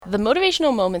The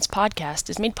Motivational Moments podcast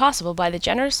is made possible by the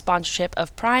generous sponsorship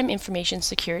of Prime Information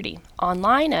Security,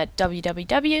 online at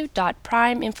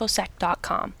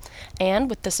www.primeinfosec.com, and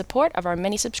with the support of our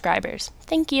many subscribers.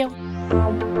 Thank you.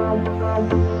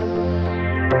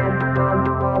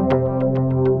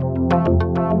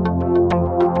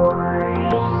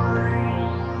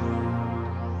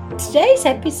 Today's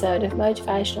episode of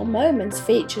Motivational Moments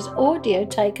features audio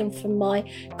taken from my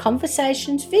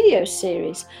Conversations video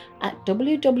series at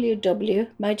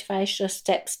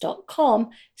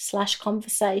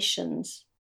www.motivationalsteps.com/conversations.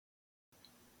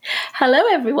 Hello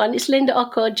everyone, it's Linda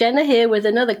Okor-Jenner here with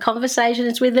another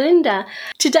Conversations with Linda.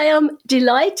 Today I'm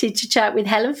delighted to chat with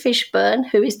Helen Fishburn,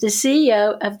 who is the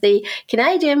CEO of the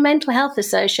Canadian Mental Health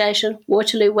Association,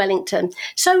 Waterloo Wellington.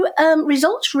 So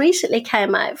results recently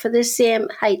came out for the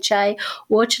CMHA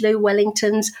Waterloo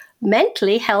Wellington's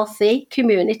Mentally Healthy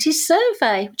Community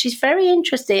Survey, which is very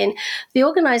interesting. The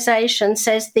organisation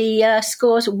says the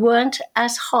scores weren't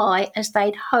as high as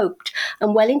they'd hoped,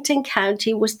 and Wellington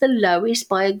County was the lowest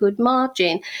by a good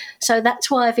margin. So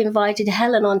that's why I've invited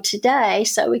Helen on today,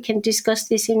 so we can discuss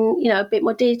this in a bit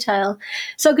more detail.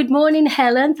 So good morning,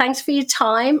 Helen. Thanks for your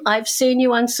time. I've seen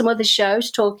you on some other shows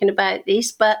talking about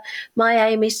this, but my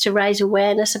aim is to raise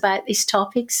awareness about this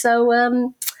topic.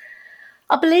 So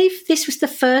I believe this was the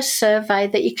first survey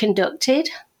that you conducted.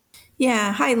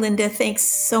 Yeah. Hi, Linda. Thanks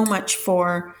so much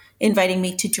for inviting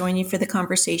me to join you for the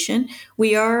conversation.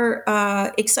 We are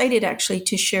excited actually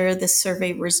to share the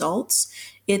survey results.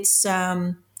 It's,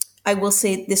 I will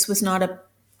say this was not a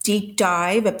deep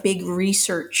dive, a big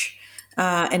research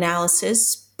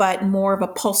analysis, but more of a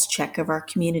pulse check of our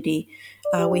community.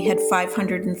 We had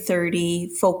 530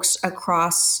 folks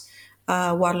across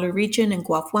Waterloo Region and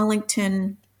Guelph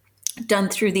Wellington, done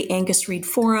through the Angus Reid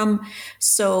Forum.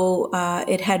 So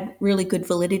it had really good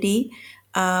validity.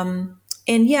 And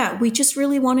yeah, we just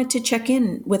really wanted to check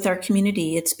in with our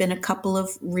community. It's been a couple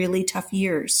of really tough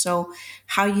years. So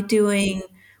how are you doing?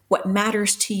 What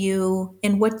matters to you?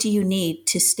 And what do you need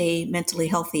to stay mentally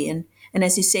healthy? And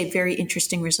as you say, very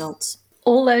interesting results.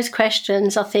 All those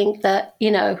questions, I think that,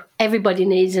 everybody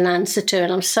needs an answer to.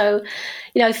 And I'm so,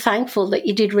 thankful that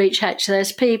you did reach out to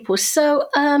those people. So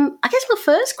I guess my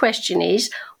first question is,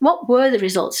 what were the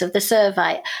results of the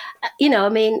survey?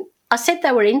 I said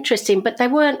they were interesting, but they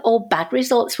weren't all bad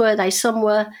results, were they? Some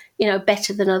were,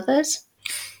 better than others.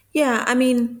 Yeah,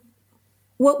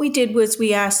 what we did was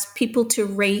we asked people to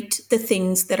rate the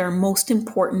things that are most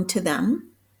important to them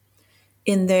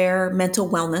in their mental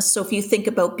wellness. So if you think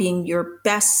about being your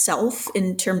best self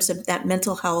in terms of that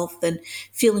mental health and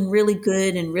feeling really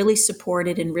good and really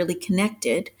supported and really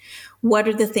connected, what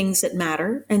are the things that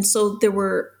matter? And so there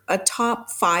were a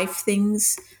top 5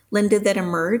 things, Linda, that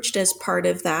emerged as part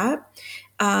of that.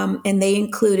 And they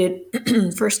included,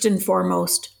 first and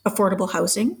foremost, affordable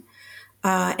housing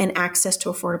and access to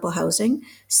affordable housing.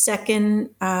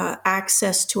 Second,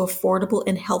 access to affordable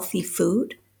and healthy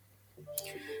food.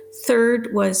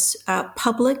 Third was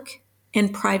public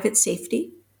and private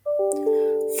safety.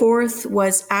 Fourth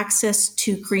was access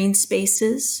to green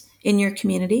spaces in your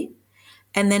community.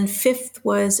 And then fifth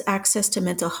was access to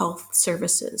mental health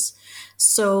services.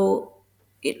 So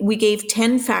we gave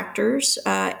 10 factors,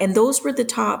 and those were the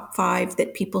top 5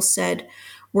 that people said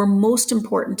were most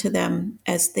important to them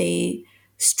as they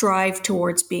strive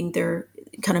towards being their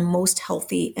kind of most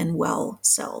healthy and well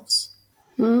selves.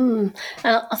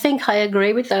 I think I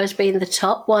agree with those being the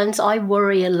top ones. I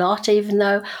worry a lot, even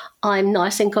though I'm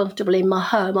nice and comfortable in my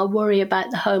home. I worry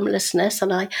about the homelessness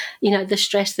and the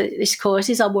stress that this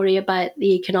causes. I worry about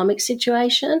the economic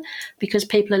situation because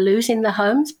people are losing their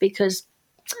homes because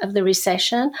of the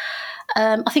recession.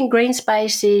 I think green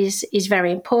space is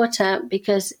very important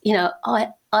because,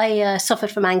 I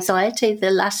suffered from anxiety the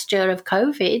last year of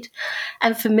COVID,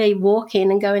 and for me,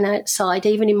 walking and going outside,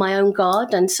 even in my own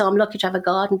garden, so I'm lucky to have a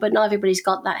garden, but not everybody's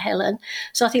got that, Helen.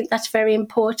 So I think that's very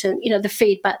important, the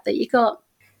feedback that you got.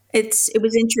 It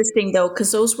was interesting though,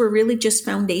 because those were really just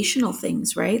foundational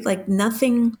things, right? Like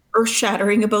nothing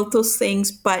earth-shattering about those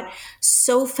things, but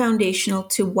so foundational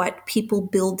to what people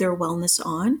build their wellness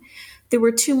on. There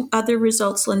were 2 other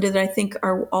results, Linda, that I think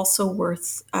are also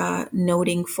worth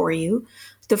noting for you.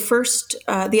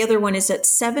 The other one is that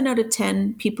 7 out of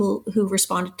 10 people who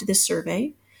responded to this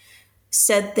survey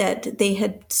said that they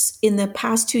had, in the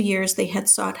past 2 years, they had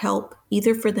sought help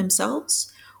either for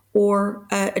themselves or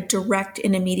a direct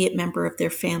and immediate member of their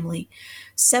family.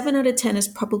 7 out of 10 is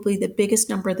probably the biggest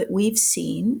number that we've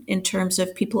seen in terms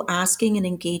of people asking and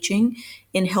engaging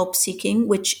in help seeking,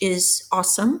 which is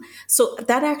awesome. So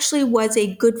that actually was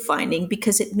a good finding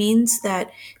because it means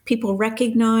that people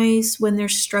recognize when they're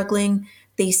struggling,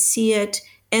 they see it,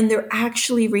 and they're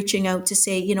actually reaching out to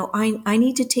say, I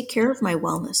need to take care of my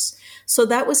wellness. So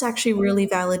that was actually really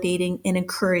validating and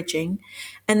encouraging.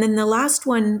 And then the last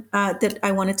one that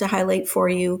I wanted to highlight for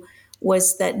you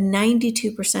was that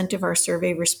 92% of our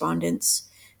survey respondents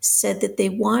said that they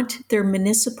want their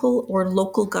municipal or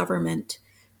local government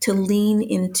to lean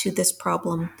into this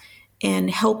problem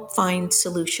and help find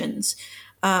solutions.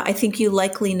 I think you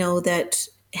likely know that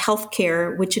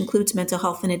healthcare, which includes mental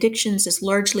health and addictions, is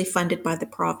largely funded by the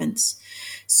province.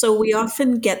 So we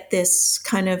often get this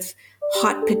kind of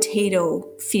hot potato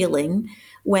feeling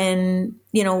when,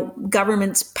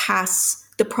 governments pass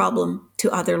the problem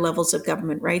to other levels of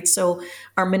government, right? So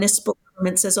our municipal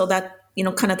government says, oh, that,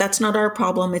 kind of that's not our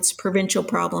problem, it's a provincial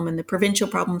problem. And the provincial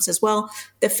problem says, well,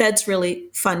 the feds really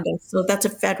fund us, so that's a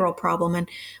federal problem. And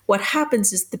what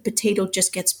happens is the potato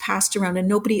just gets passed around and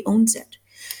nobody owns it.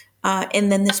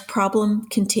 And then this problem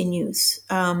continues.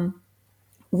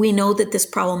 We know that this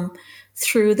problem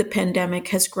through the pandemic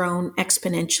has grown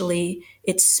exponentially.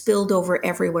 It's spilled over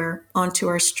everywhere, onto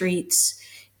our streets,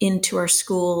 into our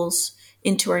schools,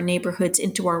 into our neighborhoods,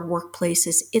 into our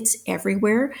workplaces. It's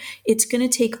everywhere. It's going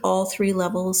to take all three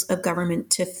levels of government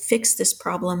to fix this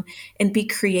problem and be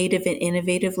creative and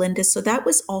innovative, Linda. So that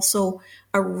was also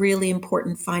a really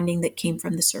important finding that came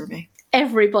from the survey.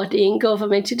 Everybody in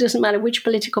government, it doesn't matter which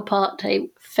political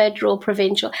party, federal,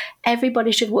 provincial,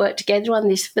 everybody should work together on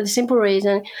this for the simple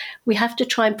reason we have to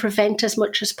try and prevent as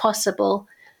much as possible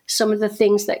some of the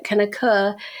things that can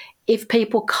occur if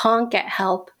people can't get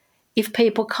help,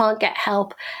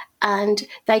 and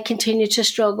they continue to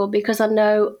struggle. Because I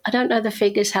don't know the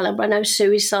figures, Helen, but I know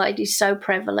suicide is so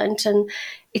prevalent and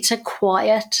it's a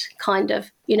quiet kind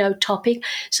of, topic.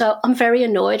 So I'm very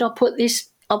annoyed. I'll put this,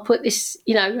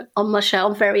 on my show.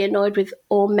 I'm very annoyed with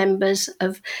all members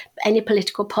of any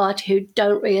political party who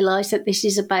don't realise that this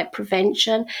is about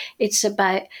prevention. It's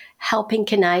about helping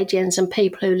Canadians and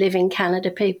people who live in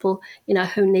Canada, people,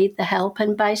 who need the help.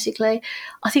 And basically,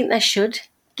 I think they should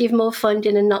give more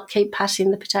funding and not keep passing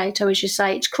the potato, as you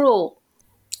say. It's cruel.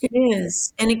 It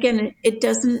is. And again, it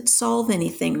doesn't solve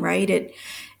anything, right?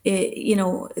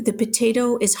 The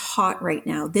potato is hot right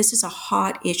now. This is a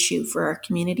hot issue for our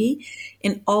community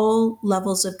in all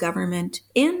levels of government.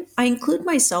 And I include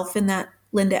myself in that,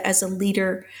 Linda, as a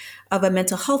leader of a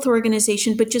mental health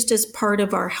organization, but just as part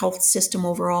of our health system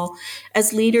overall.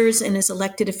 As leaders and as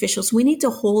elected officials, we need to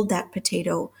hold that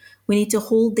potato. We need to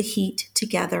hold the heat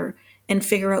together and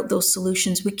figure out those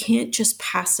solutions. We can't just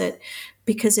pass it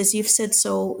because, as you've said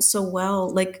so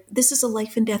well, like, this is a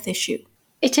life and death issue.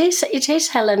 It is,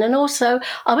 Helen. And also,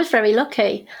 I was very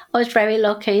lucky.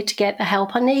 To get the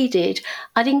help I needed.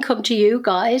 I didn't come to you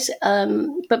guys,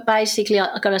 but basically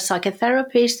I got a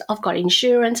psychotherapist, I've got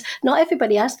insurance. Not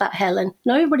everybody has that, Helen.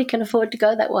 Not everybody can afford to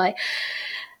go that way.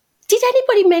 Did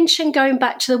anybody mention going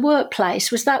back to the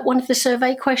workplace? Was that one of the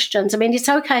survey questions? I mean, it's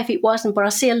okay if it wasn't, but I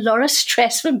see a lot of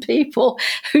stress from people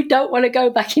who don't want to go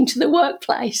back into the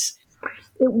workplace.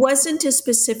 It wasn't a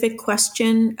specific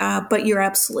question, but you're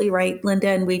absolutely right, Linda.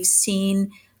 And we've seen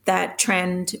that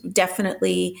trend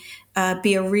definitely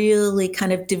be a really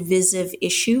kind of divisive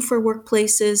issue for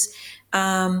workplaces.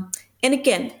 And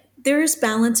again, there is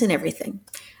balance in everything.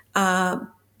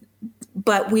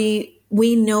 But we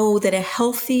know that a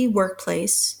healthy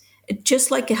workplace, just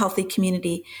like a healthy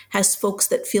community, has folks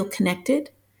that feel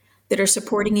connected, that are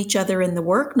supporting each other in the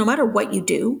work, no matter what you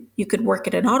do. You could work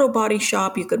at an auto body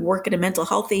shop, you could work at a mental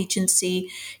health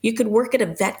agency, you could work at a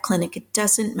vet clinic. It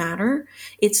doesn't matter.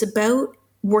 It's about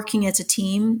working as a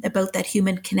team, about that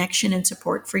human connection and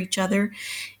support for each other.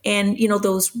 And,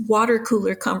 those water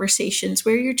cooler conversations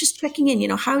where you're just checking in,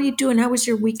 how are you doing? How was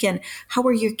your weekend? How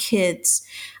are your kids?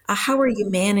 How are you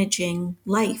managing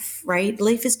life, right?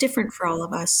 Life is different for all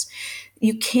of us.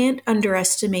 You can't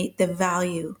underestimate the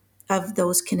value of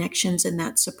those connections and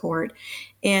that support.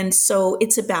 And so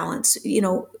it's a balance,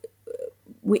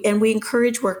 we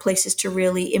encourage workplaces to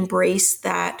really embrace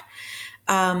that,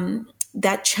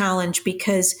 that challenge,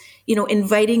 because,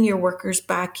 inviting your workers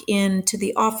back into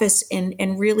the office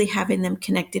and really having them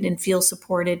connected and feel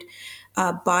supported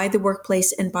by the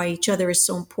workplace and by each other is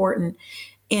so important.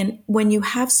 And when you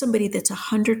have somebody that's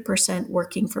 100%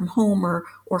 working from home or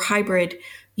hybrid,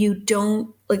 you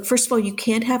don't, first of all, you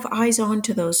can't have eyes on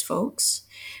to those folks.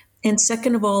 And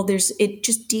second of all, it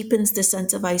just deepens the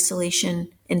sense of isolation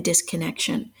and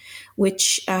disconnection,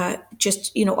 which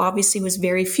obviously was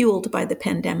very fueled by the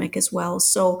pandemic as well.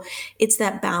 So it's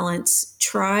that balance.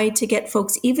 Try to get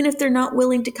folks, even if they're not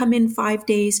willing to come in 5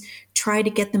 days, try to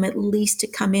get them at least to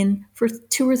come in for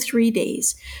 2 or 3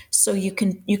 days, so you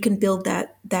can build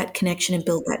that connection and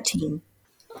build that team.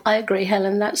 I agree,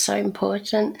 Helen. That's so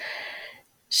important.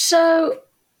 So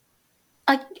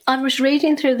I was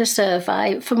reading through the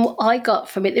survey. From what I got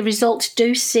from it, the results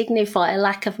do signify a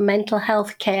lack of mental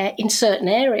health care in certain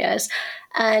areas.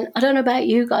 And I don't know about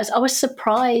you guys, I was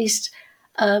surprised,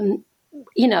 at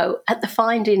the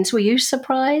findings. Were you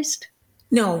surprised?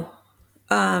 No,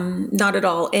 not at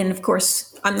all. And of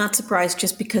course, I'm not surprised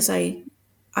just because I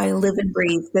live and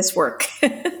breathe this work.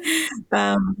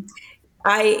 um,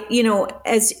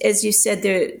 as you said,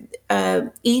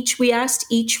 we asked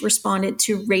each respondent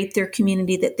to rate their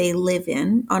community that they live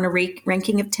in on a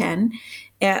ranking of 10,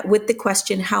 with the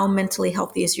question, how mentally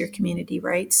healthy is your community,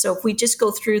 right? So if we just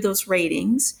go through those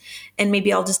ratings, and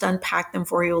maybe I'll just unpack them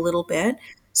for you a little bit.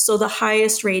 So the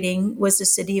highest rating was the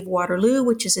city of Waterloo,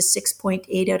 which is a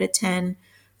 6.8 out of 10,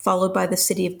 followed by the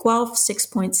city of Guelph,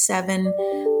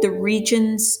 6.7. The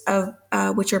regions of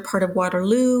which are part of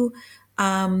Waterloo,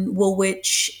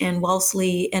 Woolwich and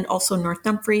Wellesley, and also North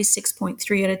Dumfries,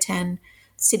 6.3 out of 10.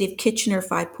 City of Kitchener,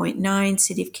 5.9.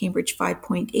 City of Cambridge,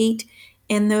 5.8.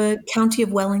 And the County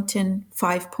of Wellington,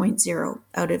 5.0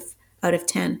 out of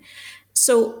 10.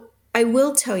 So I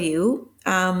will tell you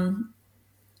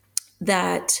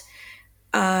that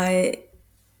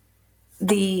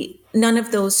the none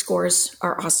of those scores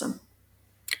are awesome.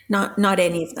 Not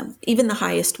any of them, even the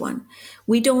highest one.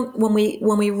 We don't when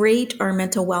we rate our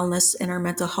mental wellness and our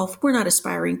mental health, we're not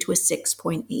aspiring to a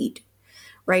 6.8,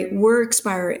 right? We're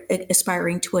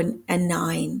aspiring to a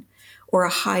 9 or a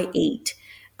high 8.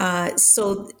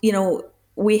 So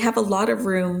we have a lot of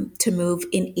room to move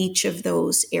in each of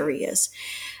those areas,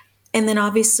 and then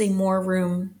obviously more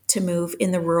room to move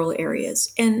in the rural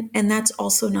areas, and that's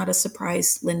also not a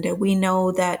surprise, Linda. We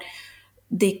know that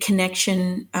the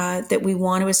connection that we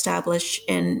want to establish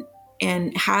and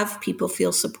have people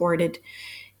feel supported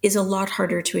is a lot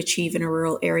harder to achieve in a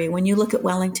rural area. When you look at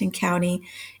Wellington County,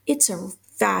 it's a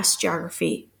vast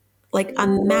geography, like a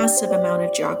massive amount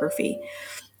of geography.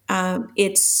 There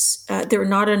are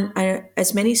not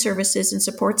as many services and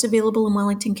supports available in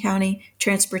Wellington County.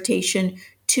 Transportation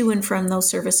to and from those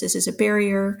services is a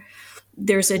barrier.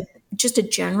 There's just a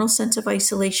general sense of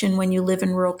isolation when you live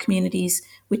in rural communities,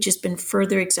 which has been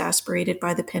further exacerbated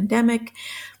by the pandemic.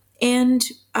 And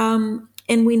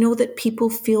and we know that people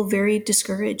feel very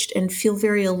discouraged and feel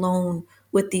very alone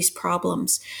with these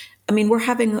problems. I mean, we're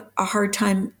having a hard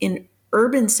time in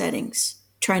urban settings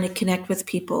trying to connect with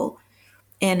people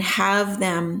and have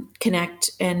them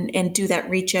connect and do that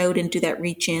reach out and do that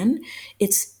reach in.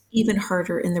 It's even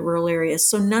harder in the rural areas.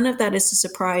 So none of that is a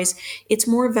surprise. It's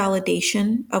more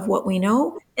validation of what we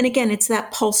know. And again, it's that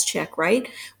pulse check, right?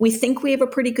 We think we have a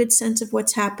pretty good sense of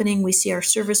what's happening. We see our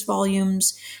service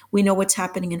volumes. We know what's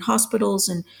happening in hospitals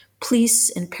and police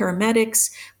and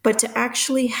paramedics. But to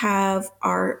actually have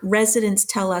our residents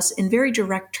tell us in very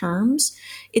direct terms,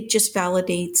 it just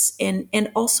validates and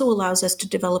also allows us to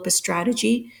develop a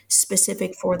strategy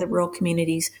specific for the rural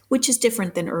communities, which is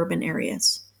different than urban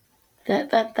areas.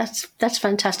 That's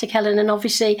fantastic, Helen. And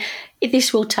obviously,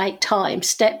 this will take time,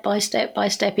 step by step by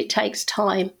step. It takes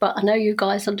time, but I know you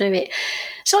guys will do it.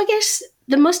 So I guess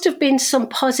there must have been some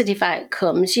positive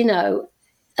outcomes.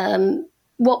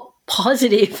 What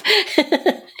positive,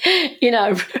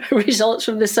 results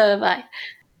from the survey?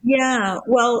 Yeah,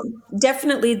 well,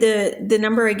 definitely the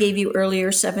number I gave you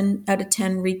earlier, 7 out of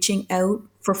 10 reaching out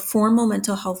for formal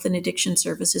mental health and addiction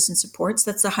services and supports.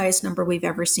 That's the highest number we've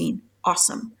ever seen.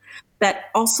 Awesome. That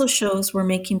also shows we're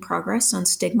making progress on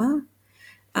stigma,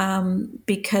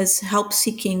 because help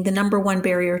seeking, the number one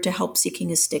barrier to help seeking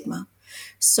is stigma.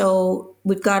 So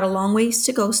we've got a long ways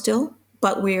to go still,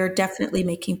 but we're definitely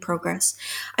making progress.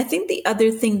 I think the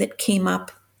other thing that came up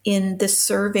in the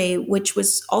survey, which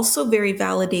was also very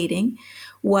validating,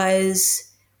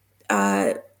 was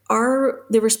the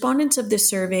respondents of the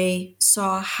survey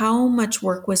saw how much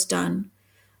work was done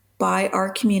by our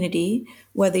community,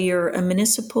 whether you're a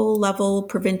municipal level,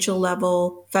 provincial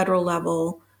level, federal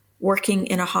level, working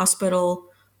in a hospital,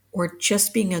 or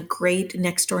just being a great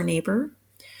next door neighbor.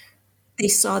 They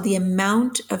saw the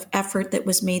amount of effort that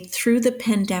was made through the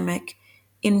pandemic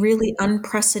in really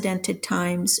unprecedented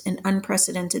times and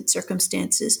unprecedented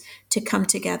circumstances to come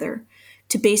together,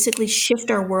 to basically shift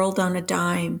our world on a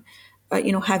dime,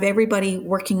 have everybody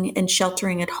working and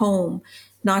sheltering at home,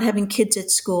 not having kids at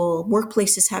school,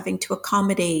 workplaces having to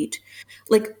accommodate.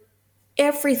 Like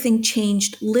everything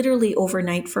changed literally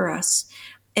overnight for us.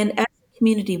 And as a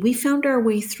community, we found our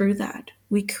way through that.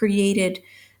 We created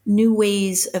new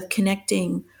ways of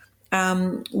connecting.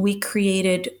 We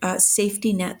created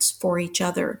safety nets for each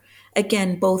other.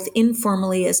 Again, both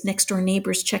informally as next door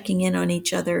neighbors checking in on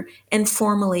each other, and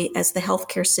formally as the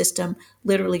healthcare system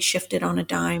literally shifted on a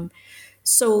dime.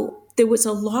 So there was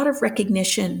a lot of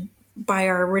recognition by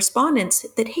our respondents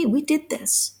that, hey, we did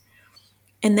this.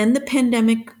 And then the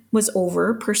pandemic was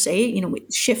over, per se, we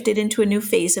shifted into a new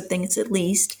phase of things at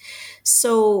least.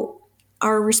 So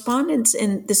our respondents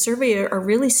in the survey are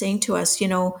really saying to us,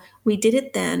 we did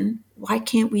it then. Why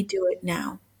can't we do it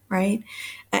now? Right.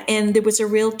 And there was a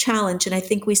real challenge. And I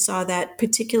think we saw that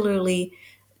particularly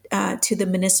to the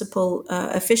municipal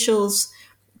officials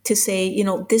to say,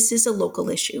 this is a local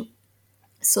issue.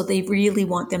 So they really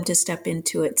want them to step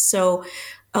into it. So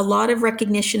a lot of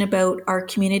recognition about our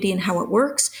community and how it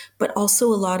works, but also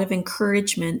a lot of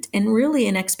encouragement and really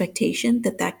an expectation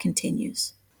that that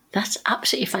continues. That's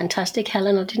absolutely fantastic,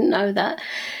 Helen. I didn't know that.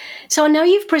 So I know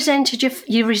you've presented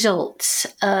your results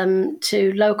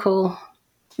to local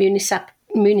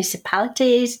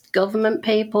municipalities, government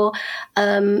people,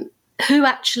 who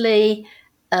actually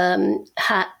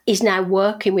is now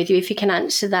working with you, if you can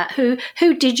answer that. Who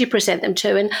did you present them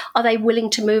to, and are they willing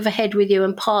to move ahead with you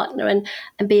and partner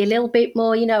and be a little bit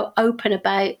more, open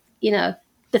about,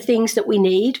 the things that we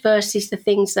need versus the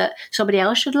things that somebody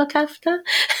else should look after?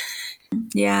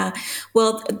 Yeah,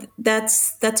 well,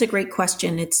 that's a great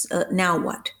question. It's now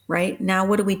what, right? Now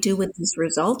what do we do with these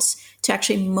results to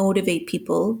actually motivate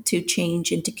people to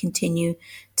change and to continue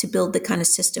to build the kind of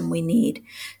system we need?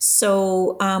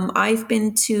 So I've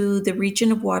been to the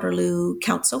Region of Waterloo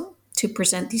Council to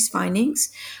present these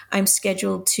findings. I'm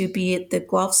scheduled to be at the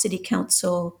Guelph City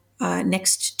Council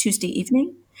next Tuesday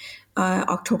evening.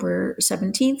 October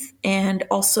 17th. And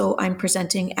also I'm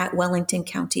presenting at Wellington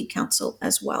County Council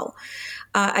as well.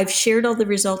 I've shared all the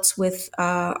results with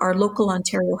our local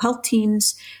Ontario health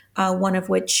teams, one of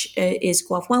which is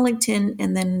Guelph Wellington,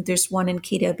 and then there's one in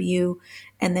KW,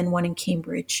 and then one in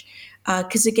Cambridge.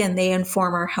 Because again, they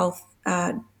inform our health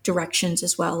directions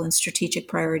as well and strategic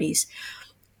priorities.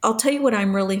 I'll tell you what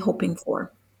I'm really hoping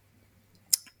for.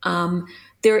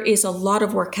 There is a lot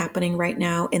of work happening right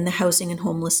now in the housing and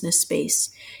homelessness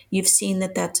space. You've seen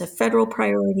that that's a federal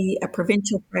priority, a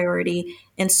provincial priority,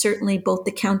 and certainly both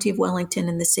the County of Wellington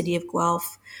and the City of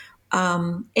Guelph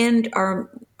and our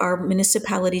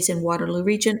municipalities in Waterloo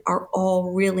Region are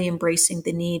all really embracing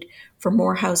the need for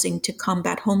more housing to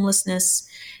combat homelessness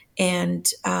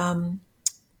and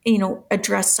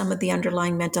address some of the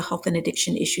underlying mental health and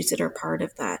addiction issues that are part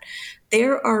of that.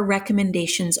 There are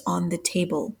recommendations on the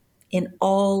table in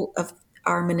all of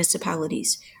our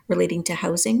municipalities relating to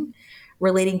housing,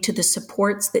 relating to the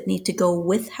supports that need to go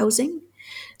with housing.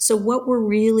 So what we're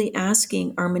really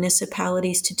asking our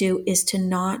municipalities to do is to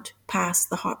not pass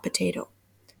the hot potato,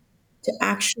 to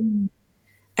actually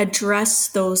address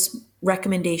those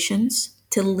recommendations,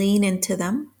 to lean into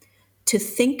them, to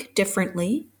think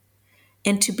differently,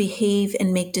 and to behave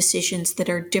and make decisions that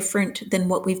are different than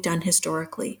what we've done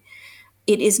historically.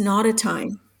 It is not a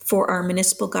time for our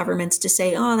municipal governments to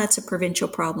say, oh, that's a provincial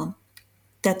problem.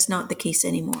 That's not the case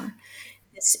anymore.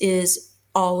 This is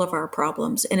all of our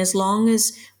problems. And as long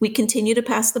as we continue to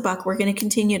pass the buck, we're going to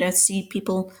continue to see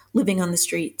people living on the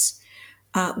streets.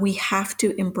 We have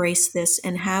to embrace this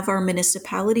and have our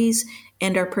municipalities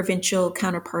and our provincial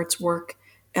counterparts work,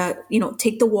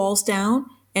 take the walls down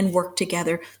and work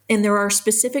together. And there are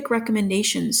specific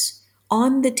recommendations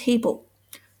on the table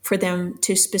for them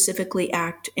to specifically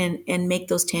act and make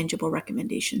those tangible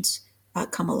recommendations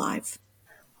come alive.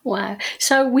 Wow.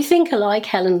 So we think alike,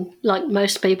 Helen, like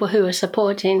most people who are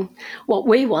supporting what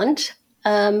we want.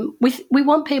 We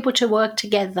want people to work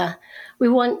together. We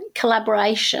want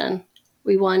collaboration.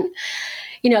 We want,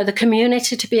 the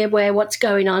community to be aware of what's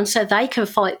going on so they can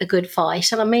fight the good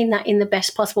fight. And I mean that in the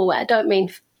best possible way. I don't mean,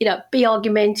 be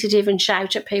argumentative and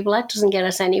shout at people. That doesn't get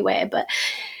us anywhere. But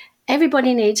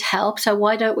everybody needs help. So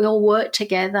why don't we all work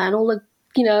together and all the,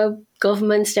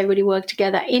 governments, everybody work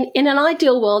together. In an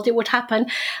ideal world, it would happen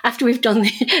after we've done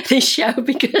this show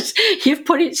because you've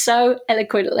put it so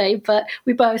eloquently, but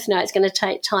we both know it's going to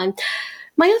take time.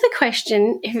 My other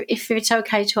question, if it's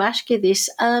okay to ask you this,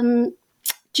 do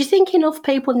you think enough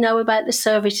people know about the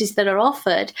services that are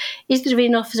offered? Is there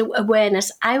enough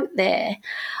awareness out there?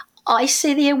 I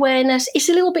see the awareness. It's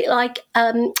a little bit like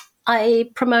I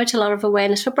promote a lot of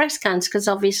awareness for breast cancer because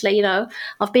obviously,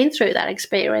 I've been through that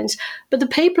experience. But the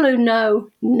people who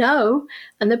know,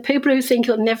 and the people who think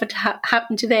it'll never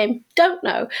happen to them don't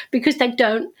know because they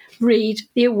don't read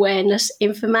the awareness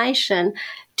information.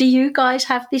 Do you guys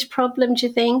have this problem, do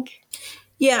you think?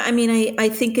 Yeah, I mean, I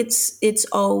think it's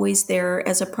always there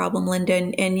as a problem, Linda,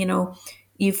 and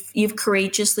you've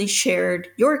courageously shared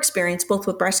your experience both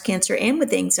with breast cancer and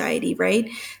with anxiety,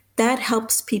 right? That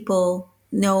helps people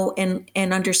know and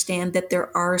understand that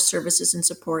there are services and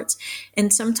supports.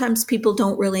 And sometimes people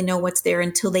don't really know what's there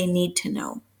until they need to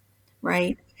know,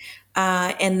 right?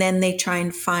 And then they try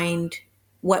and find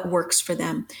what works for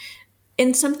them.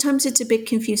 And sometimes it's a bit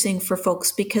confusing for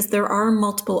folks because there are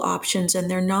multiple options and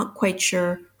they're not quite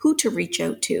sure who to reach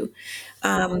out to.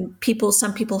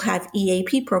 Some people have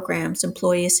EAP programs,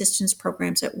 employee assistance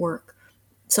programs at work.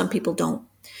 Some people don't.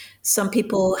 Some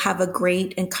people have a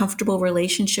great and comfortable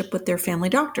relationship with their family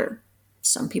doctor.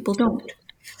 Some people don't.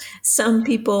 Some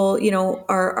people,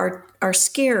 are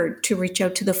scared to reach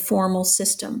out to the formal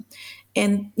system.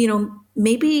 And,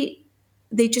 maybe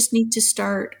they just need to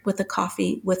start with a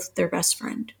coffee with their best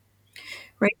friend.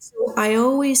 Right. So I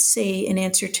always say in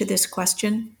answer to this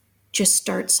question, just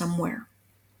start somewhere.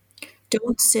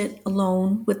 Don't sit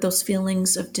alone with those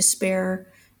feelings of despair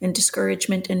and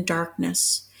discouragement and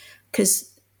darkness.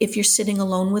 Because if you're sitting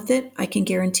alone with it, I can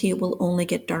guarantee it will only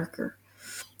get darker.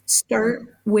 Start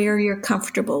where you're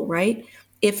comfortable, right?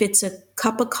 If it's a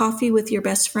cup of coffee with your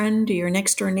best friend or your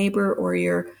next door neighbor or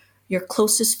your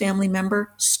closest family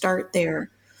member, start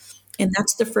there. And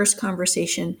that's the first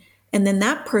conversation. And then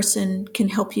that person can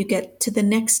help you get to the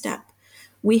next step.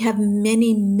 We have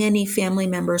many, many family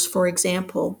members, for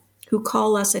example, who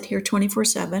call us at Here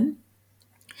 24/7,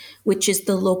 which is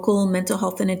the local mental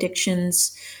health and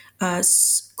addictions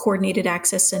coordinated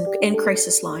access and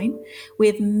crisis line. We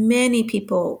have many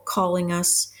people calling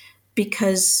us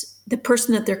because the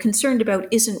person that they're concerned about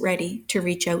isn't ready to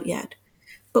reach out yet.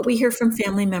 But we hear from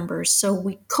family members. So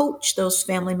we coach those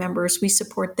family members. We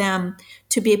support them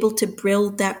to be able to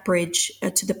build that bridge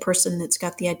to the person that's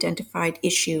got the identified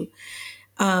issue.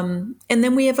 And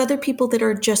then we have other people that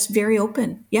are just very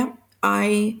open. Yeah,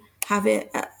 I have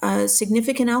a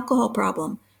significant alcohol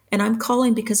problem and I'm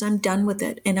calling because I'm done with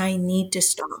it and I need to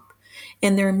stop.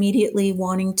 And they're immediately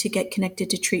wanting to get connected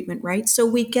to treatment, right? So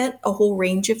we get a whole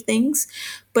range of things.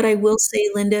 But I will say,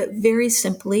 Linda, very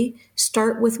simply,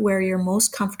 start with where you're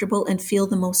most comfortable and feel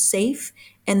the most safe,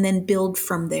 and then build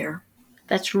from there.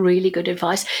 That's really good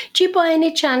advice. Do you by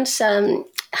any chance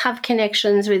have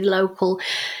connections with local,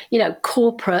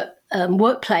 corporate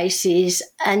workplaces,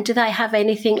 and do they have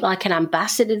anything like an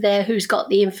ambassador there who's got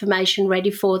the information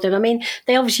ready for them? I mean,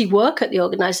 they obviously work at the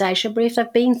organisation, but if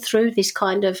they've been through this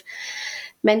kind of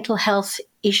mental health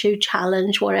issue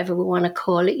challenge, whatever we want to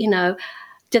call it,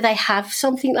 do they have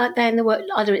something like that in the work?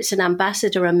 Either it's an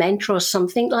ambassador, a mentor, or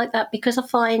something like that? Because I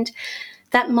find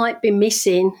that might be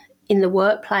missing in the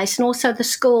workplace, and also the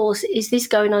schools. Is this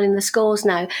going on in the schools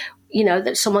now?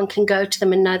 That someone can go to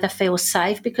them and know they feel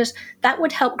safe, because that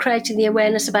would help creating the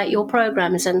awareness about your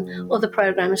programs and other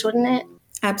programs, wouldn't it?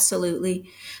 Absolutely.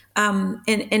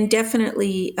 And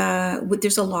definitely,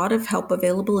 there's a lot of help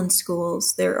available in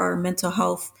schools. There are mental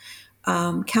health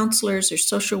counselors, there's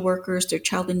social workers, there's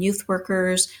child and youth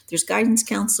workers, there's guidance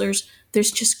counselors.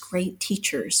 There's just great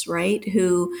teachers, right,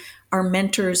 who are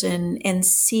mentors and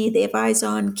see, they have eyes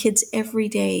on kids every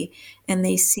day, and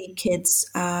they see kids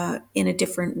in a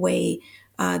different way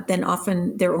than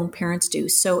often their own parents do.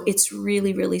 So it's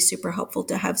really, really super helpful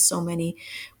to have so many.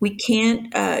 We can't,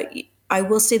 I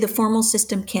will say the formal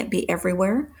system can't be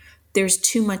everywhere. There's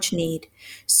too much need.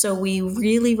 So we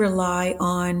really rely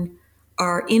on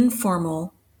our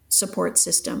informal support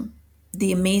system,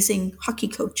 the amazing hockey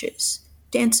coaches,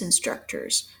 dance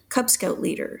instructors, Cub Scout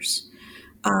leaders,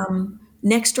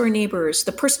 next door neighbors,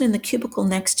 the person in the cubicle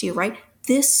next to you, right?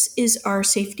 This is our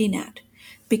safety net,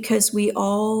 because we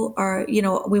all are,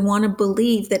 we want to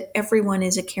believe that everyone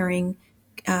is a caring,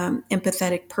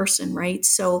 empathetic person, right?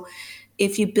 So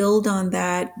if you build on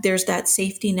that, there's that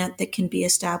safety net that can be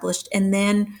established. And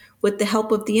then with the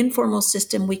help of the informal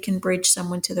system, we can bridge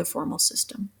someone to the formal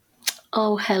system.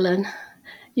 Oh, Helen,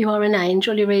 you are an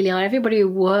angel. You really are. Everybody who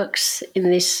works in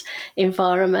this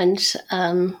environment,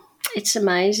 it's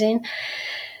amazing.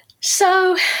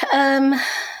 So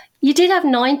you did have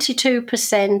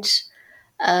 92%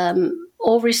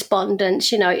 all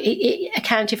respondents, it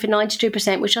accounted for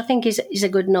 92%, which I think is a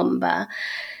good number.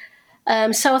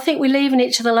 So I think we're leaving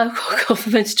it to the local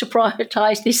governments to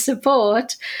prioritise this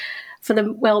support for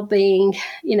the well-being,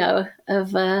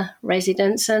 of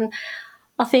residents. And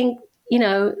I think,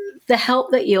 the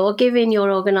help that you're giving your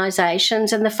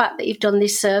organisations and the fact that you've done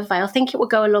this survey, I think it will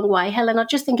go a long way, Helen. I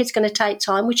just think it's going to take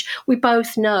time, which we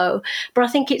both know, but I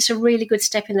think it's a really good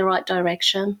step in the right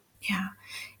direction. Yeah.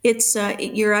 It's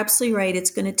you're absolutely right.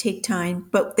 It's going to take time,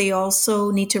 but they also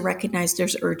need to recognize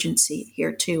there's urgency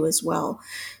here too as well.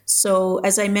 So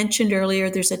as I mentioned earlier,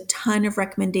 there's a ton of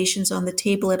recommendations on the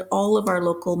table at all of our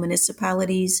local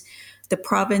municipalities. The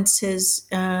province has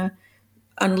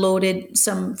unloaded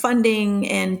some funding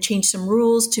and changed some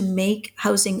rules to make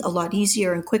housing a lot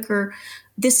easier and quicker.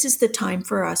 This is the time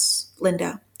for us,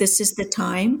 Linda. This is the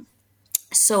time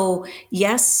So,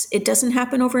 yes, it doesn't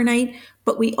happen overnight,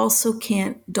 but we also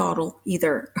can't dawdle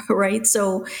either, right?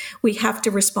 So, we have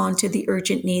to respond to the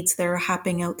urgent needs that are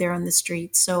happening out there on the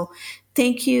streets. So,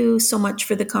 thank you so much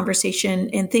for the conversation,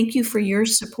 and thank you for your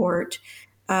support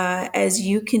as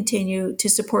you continue to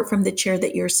support from the chair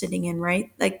that you're sitting in,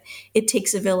 right? Like, it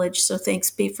takes a village. So, thanks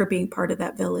for being part of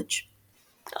that village.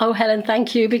 Oh, Helen,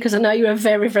 thank you, because I know you're a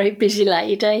very, very busy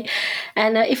lady.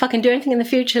 And if I can do anything in the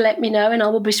future, let me know, and I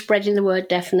will be spreading the word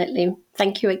definitely.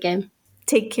 Thank you again.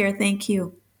 Take care. Thank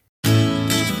you.